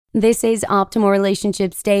This is Optimal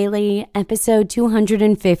Relationships Daily, episode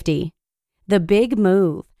 250. The Big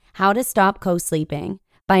Move, How to Stop Co-Sleeping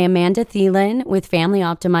by Amanda Thielen with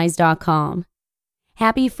FamilyOptimize.com.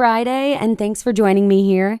 Happy Friday, and thanks for joining me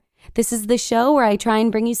here. This is the show where I try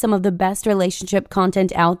and bring you some of the best relationship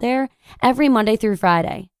content out there every Monday through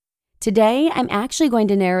Friday. Today, I'm actually going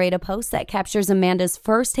to narrate a post that captures Amanda's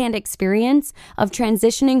firsthand experience of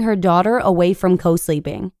transitioning her daughter away from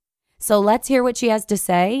co-sleeping. So let's hear what she has to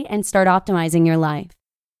say and start optimizing your life.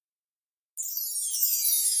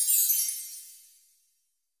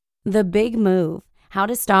 The Big Move, How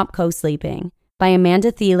to Stop Co-Sleeping by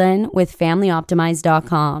Amanda Thielen with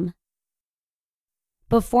FamilyOptimize.com.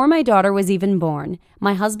 Before my daughter was even born,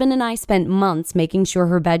 my husband and I spent months making sure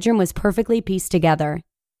her bedroom was perfectly pieced together.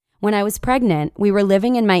 When I was pregnant, we were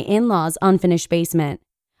living in my in-laws' unfinished basement.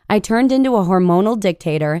 I turned into a hormonal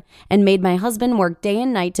dictator and made my husband work day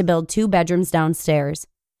and night to build 2 bedrooms downstairs.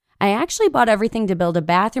 I actually bought everything to build a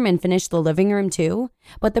bathroom and finish the living room too,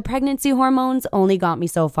 but the pregnancy hormones only got me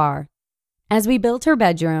so far. As we built her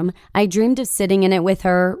bedroom, I dreamed of sitting in it with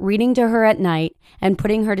her, reading to her at night, and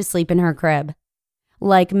putting her to sleep in her crib.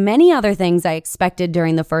 Like many other things I expected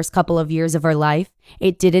during the first couple of years of her life,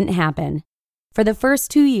 it didn't happen. For the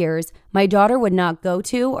first 2 years, my daughter would not go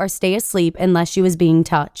to or stay asleep unless she was being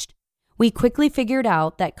touched. We quickly figured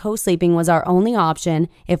out that co-sleeping was our only option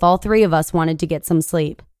if all 3 of us wanted to get some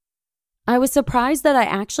sleep. I was surprised that I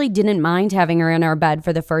actually didn't mind having her in our bed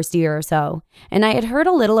for the first year or so, and I had heard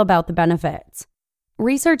a little about the benefits.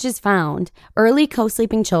 Research has found early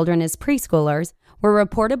co-sleeping children as preschoolers were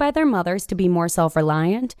reported by their mothers to be more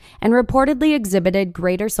self-reliant and reportedly exhibited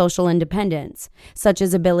greater social independence, such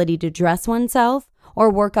as ability to dress oneself or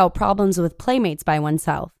work out problems with playmates by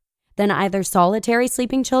oneself, than either solitary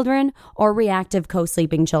sleeping children or reactive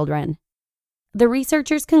co-sleeping children. The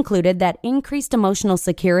researchers concluded that increased emotional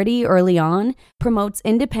security early on promotes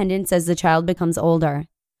independence as the child becomes older.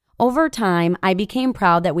 Over time, I became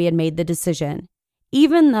proud that we had made the decision,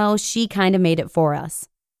 even though she kind of made it for us.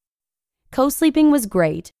 Co-sleeping was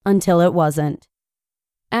great until it wasn't.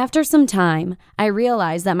 After some time, I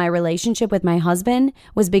realized that my relationship with my husband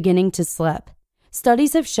was beginning to slip.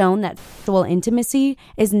 Studies have shown that sexual intimacy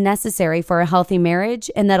is necessary for a healthy marriage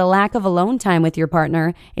and that a lack of alone time with your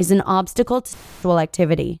partner is an obstacle to sexual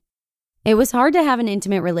activity. It was hard to have an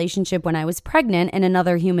intimate relationship when I was pregnant and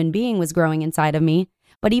another human being was growing inside of me,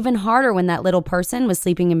 but even harder when that little person was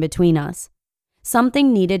sleeping in between us.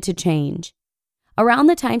 Something needed to change. Around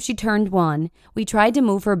the time she turned 1, we tried to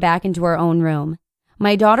move her back into her own room.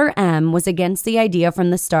 My daughter M was against the idea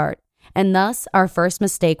from the start, and thus our first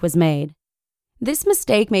mistake was made. This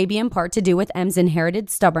mistake may be in part to do with M's inherited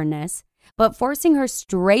stubbornness, but forcing her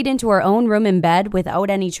straight into her own room in bed without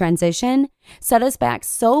any transition set us back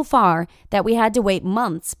so far that we had to wait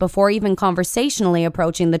months before even conversationally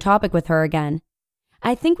approaching the topic with her again.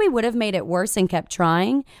 I think we would have made it worse and kept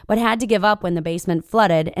trying, but had to give up when the basement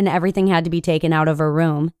flooded and everything had to be taken out of her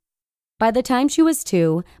room. By the time she was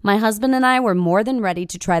 2, my husband and I were more than ready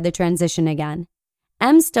to try the transition again.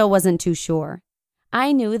 M still wasn't too sure.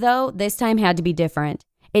 I knew, though, this time had to be different.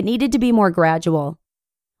 It needed to be more gradual.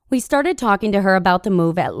 We started talking to her about the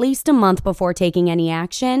move at least a month before taking any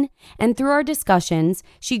action, and through our discussions,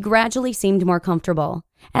 she gradually seemed more comfortable,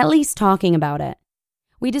 at least talking about it.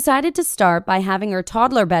 We decided to start by having her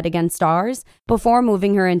toddler bed against ours before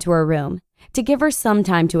moving her into her room, to give her some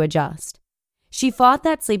time to adjust. She fought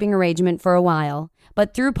that sleeping arrangement for a while,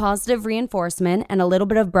 but through positive reinforcement and a little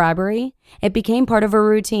bit of bribery, it became part of her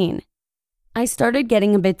routine. I started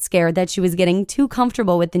getting a bit scared that she was getting too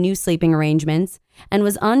comfortable with the new sleeping arrangements and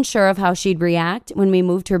was unsure of how she'd react when we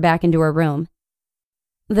moved her back into her room.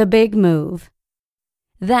 The Big Move.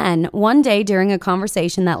 Then, one day during a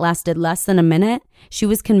conversation that lasted less than a minute, she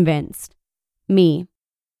was convinced. Me.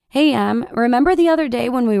 Hey, Em, remember the other day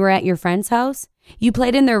when we were at your friend's house? You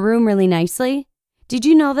played in their room really nicely. Did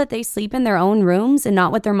you know that they sleep in their own rooms and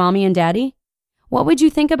not with their mommy and daddy? What would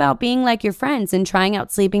you think about being like your friends and trying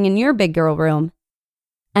out sleeping in your big girl room?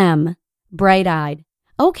 M. Bright-eyed.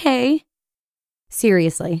 Okay.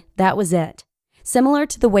 Seriously, that was it. Similar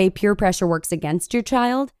to the way peer pressure works against your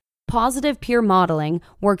child, positive peer modeling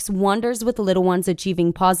works wonders with little ones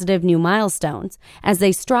achieving positive new milestones as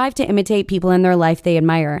they strive to imitate people in their life they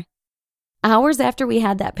admire. Hours after we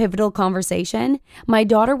had that pivotal conversation, my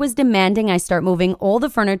daughter was demanding I start moving all the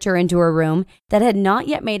furniture into her room that had not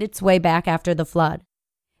yet made its way back after the flood.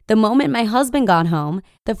 The moment my husband got home,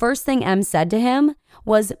 the first thing Em said to him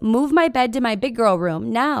was, "Move my bed to my big girl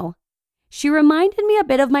room, now." She reminded me a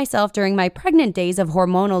bit of myself during my pregnant days of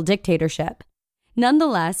hormonal dictatorship.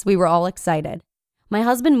 Nonetheless, we were all excited. My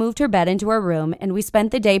husband moved her bed into her room, and we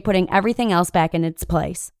spent the day putting everything else back in its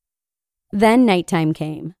place. Then nighttime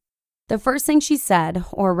came. The first thing she said,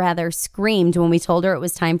 or rather screamed when we told her it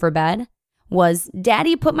was time for bed, was,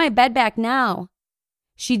 "Daddy, put my bed back now."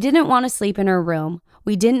 She didn't want to sleep in her room.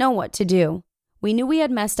 We didn't know what to do. We knew we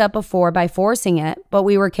had messed up before by forcing it, but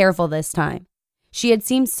we were careful this time. She had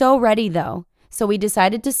seemed so ready though, so we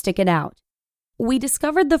decided to stick it out. We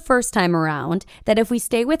discovered the first time around that if we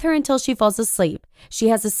stay with her until she falls asleep, she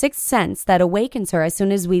has a sixth sense that awakens her as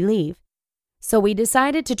soon as we leave. So we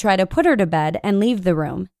decided to try to put her to bed and leave the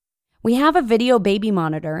room. We have a video baby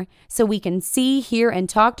monitor, so we can see, hear, and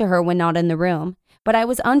talk to her when not in the room, but I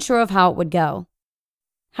was unsure of how it would go.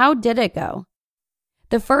 How did it go?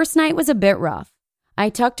 The first night was a bit rough. I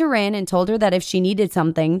tucked her in and told her that if she needed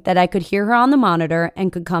something, that I could hear her on the monitor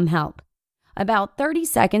and could come help. About 30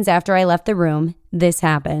 seconds after I left the room, this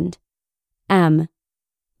happened. M.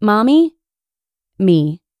 Mommy?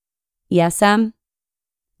 Me. Yes, M?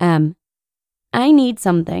 M. I need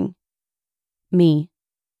something. Me.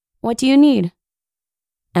 What do you need?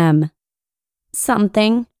 M.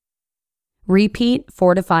 Something. Repeat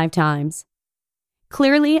 4 to 5 times.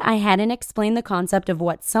 Clearly, I hadn't explained the concept of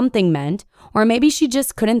what something meant, or maybe she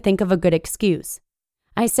just couldn't think of a good excuse.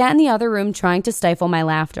 I sat in the other room trying to stifle my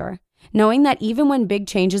laughter, knowing that even when big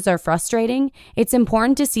changes are frustrating, it's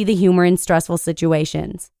important to see the humor in stressful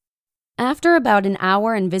situations. After about an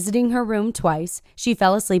hour and visiting her room twice, she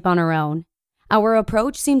fell asleep on her own. Our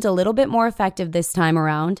approach seemed a little bit more effective this time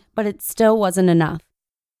around, but it still wasn't enough.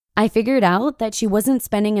 I figured out that she wasn't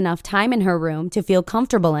spending enough time in her room to feel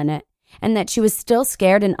comfortable in it, and that she was still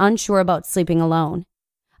scared and unsure about sleeping alone.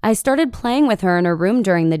 I started playing with her in her room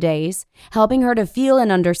during the days, helping her to feel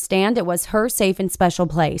and understand it was her safe and special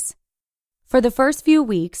place. For the first few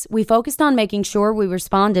weeks, we focused on making sure we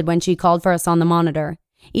responded when she called for us on the monitor,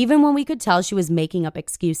 even when we could tell she was making up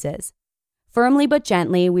excuses. Firmly but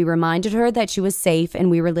gently, we reminded her that she was safe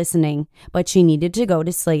and we were listening, but she needed to go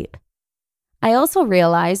to sleep. I also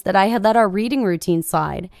realized that I had let our reading routine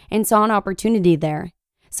slide and saw an opportunity there.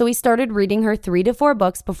 So we started reading her 3 to 4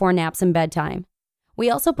 books before naps and bedtime. We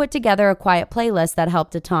also put together a quiet playlist that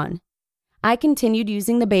helped a ton. I continued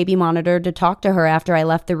using the baby monitor to talk to her after I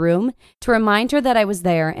left the room to remind her that I was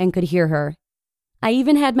there and could hear her. I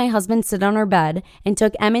even had my husband sit on her bed and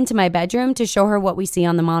took Em into my bedroom to show her what we see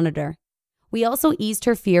on the monitor. We also eased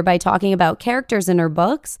her fear by talking about characters in her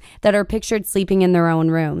books that are pictured sleeping in their own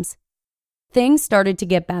rooms. Things started to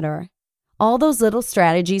get better. All those little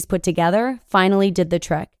strategies put together finally did the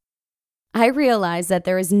trick. I realized that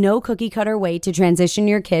there is no cookie-cutter way to transition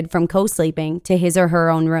your kid from co-sleeping to his or her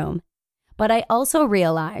own room. But I also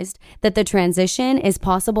realized that the transition is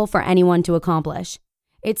possible for anyone to accomplish.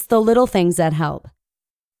 It's the little things that help.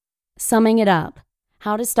 Summing it up,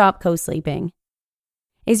 how to stop co-sleeping.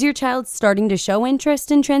 Is your child starting to show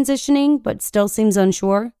interest in transitioning but still seems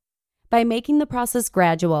unsure? By making the process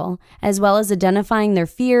gradual, as well as identifying their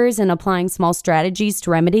fears and applying small strategies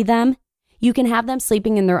to remedy them, you can have them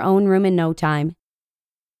sleeping in their own room in no time.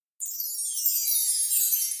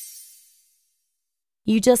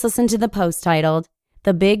 You just listened to the post titled,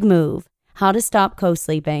 "The Big Move, How to Stop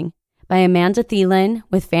Co-Sleeping" by Amanda Thielen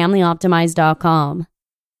with FamilyOptimize.com.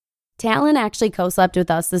 Thielen actually co-slept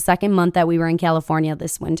with us the second month that we were in California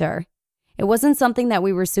this winter. It wasn't something that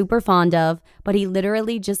we were super fond of, but he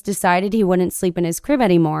literally just decided he wouldn't sleep in his crib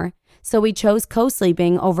anymore, so we chose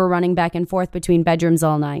co-sleeping over running back and forth between bedrooms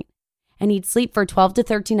all night. And he'd sleep for 12 to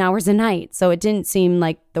 13 hours a night, so it didn't seem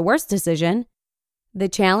like the worst decision. The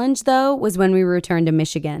challenge, though, was when we returned to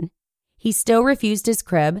Michigan. He still refused his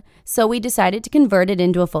crib, so we decided to convert it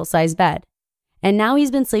into a full-size bed. And now he's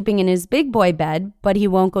been sleeping in his big boy bed, but he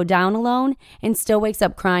won't go down alone and still wakes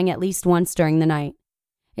up crying at least once during the night.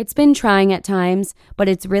 It's been trying at times, but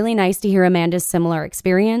it's really nice to hear Amanda's similar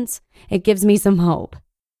experience. It gives me some hope.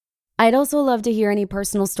 I'd also love to hear any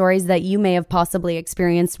personal stories that you may have possibly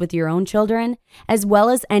experienced with your own children, as well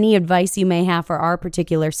as any advice you may have for our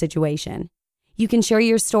particular situation. You can share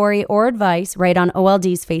your story or advice right on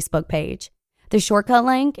OLD's Facebook page. The shortcut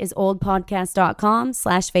link is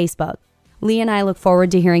oldpodcast.com/Facebook. Lee and I look forward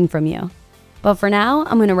to hearing from you. But for now,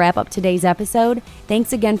 I'm going to wrap up today's episode.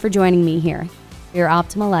 Thanks again for joining me here. Your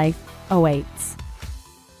optimal life awaits.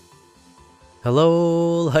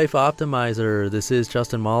 Hello, Life Optimizer. This is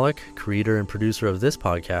Justin Mollick, creator and producer of this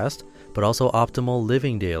podcast, but also Optimal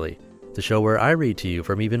Living Daily, the show where I read to you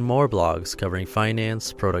from even more blogs covering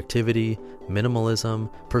finance, productivity, minimalism,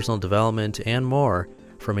 personal development, and more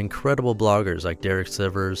from incredible bloggers like Derek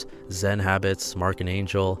Sivers, Zen Habits, Mark and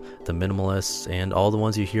Angel, The Minimalists, and all the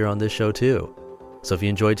ones you hear on this show too. So if you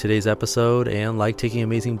enjoyed today's episode and like taking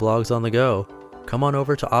amazing blogs on the go, come on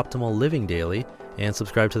over to Optimal Living Daily and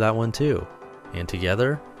subscribe to that one too. And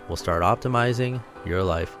together, we'll start optimizing your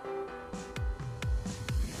life.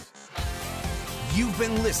 You've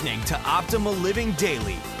been listening to Optimal Living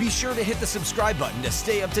Daily. Be sure to hit the subscribe button to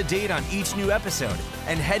stay up to date on each new episode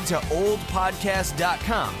and head to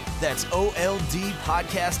oldpodcast.com. That's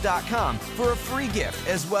OLDpodcast.com for a free gift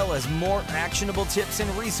as well as more actionable tips and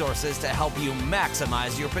resources to help you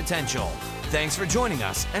maximize your potential. Thanks for joining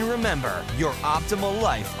us, and remember, your optimal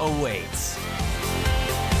life awaits.